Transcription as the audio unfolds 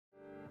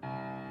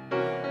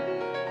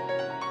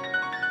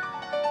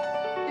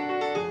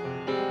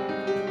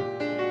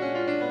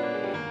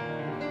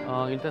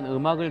일단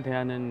음악을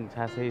대하는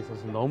자세에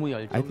있어서 너무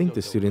I think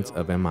the students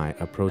of MI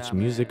approach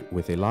music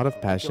with a lot of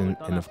passion,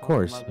 and of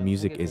course,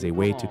 music is a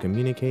way to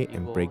communicate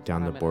and break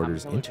down the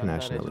borders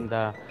internationally.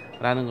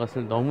 라는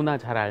것을 너무나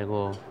잘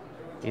알고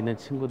있는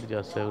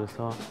친구들이었어요.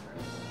 그래서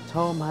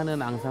처음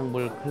하는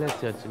앙상블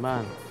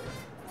클래스였지만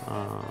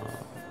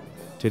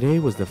Today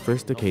was the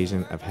first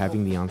occasion of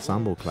having the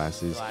ensemble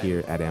classes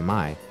here at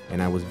MI,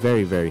 and I was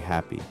very, very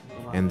happy.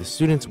 And the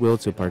students' will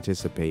to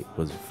participate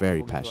was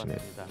very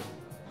passionate.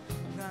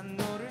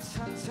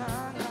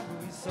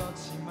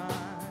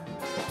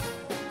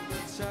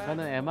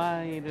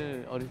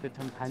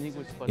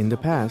 In the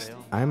past,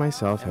 I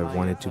myself have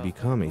wanted to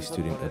become a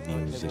student of the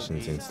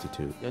Musicians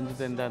Institute.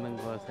 연주된다는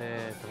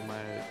것에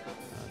정말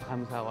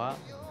감사와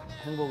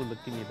행복을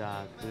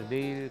느낍니다.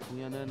 내일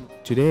공연은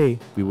Today,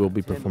 we will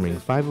be performing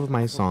 5 of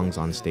my songs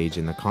on stage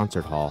in the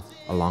concert hall,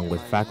 along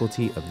with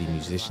faculty of the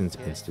Musicians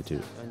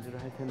Institute. 연주를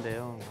할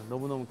텐데요.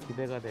 너무너무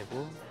기대가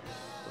되고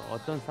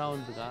어떤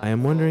사운드가 I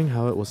am wondering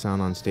how it will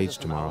sound on stage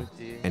tomorrow,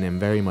 and am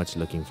very much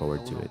looking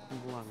forward to it.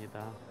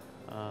 궁금합니다.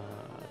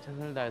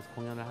 최선을 다해서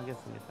공연을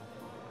하겠습니다.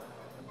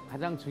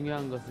 가장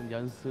중요한 것은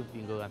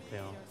연습인 것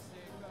같아요.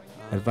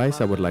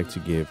 Advice I would like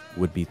to give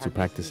would be to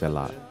practice a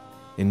lot.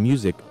 In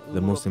music, the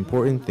most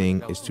important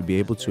thing is to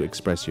be able to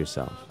express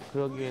yourself.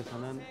 그러기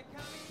위해서는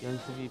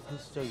연습이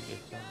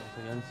필수적이겠죠.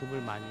 그래서 연습을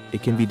많이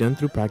It can be done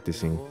through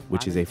practicing,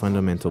 which is a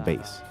fundamental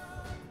base.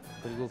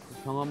 그리고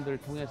그 경험들을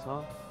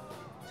통해서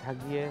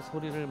자기의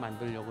소리를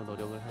만들려고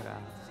노력을 해라.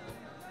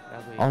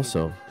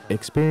 Also,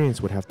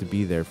 experience would have to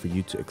be there for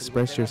you to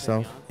express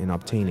yourself and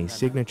obtain a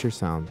signature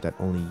sound that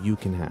only you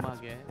can have.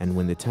 And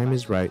when the time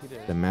is right,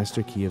 the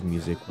master key of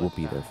music will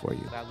be there for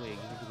you.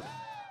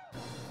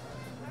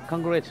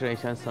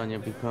 Congratulations on your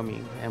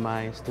becoming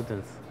MI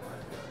students.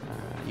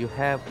 You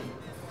have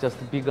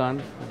just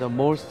begun the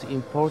most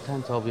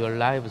important of your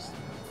lives,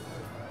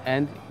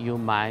 and you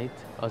might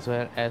as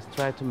well as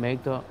try to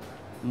make the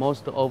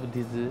most of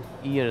these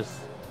years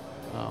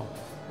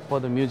for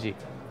the music.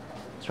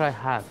 Try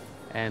hard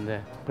and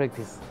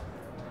practice.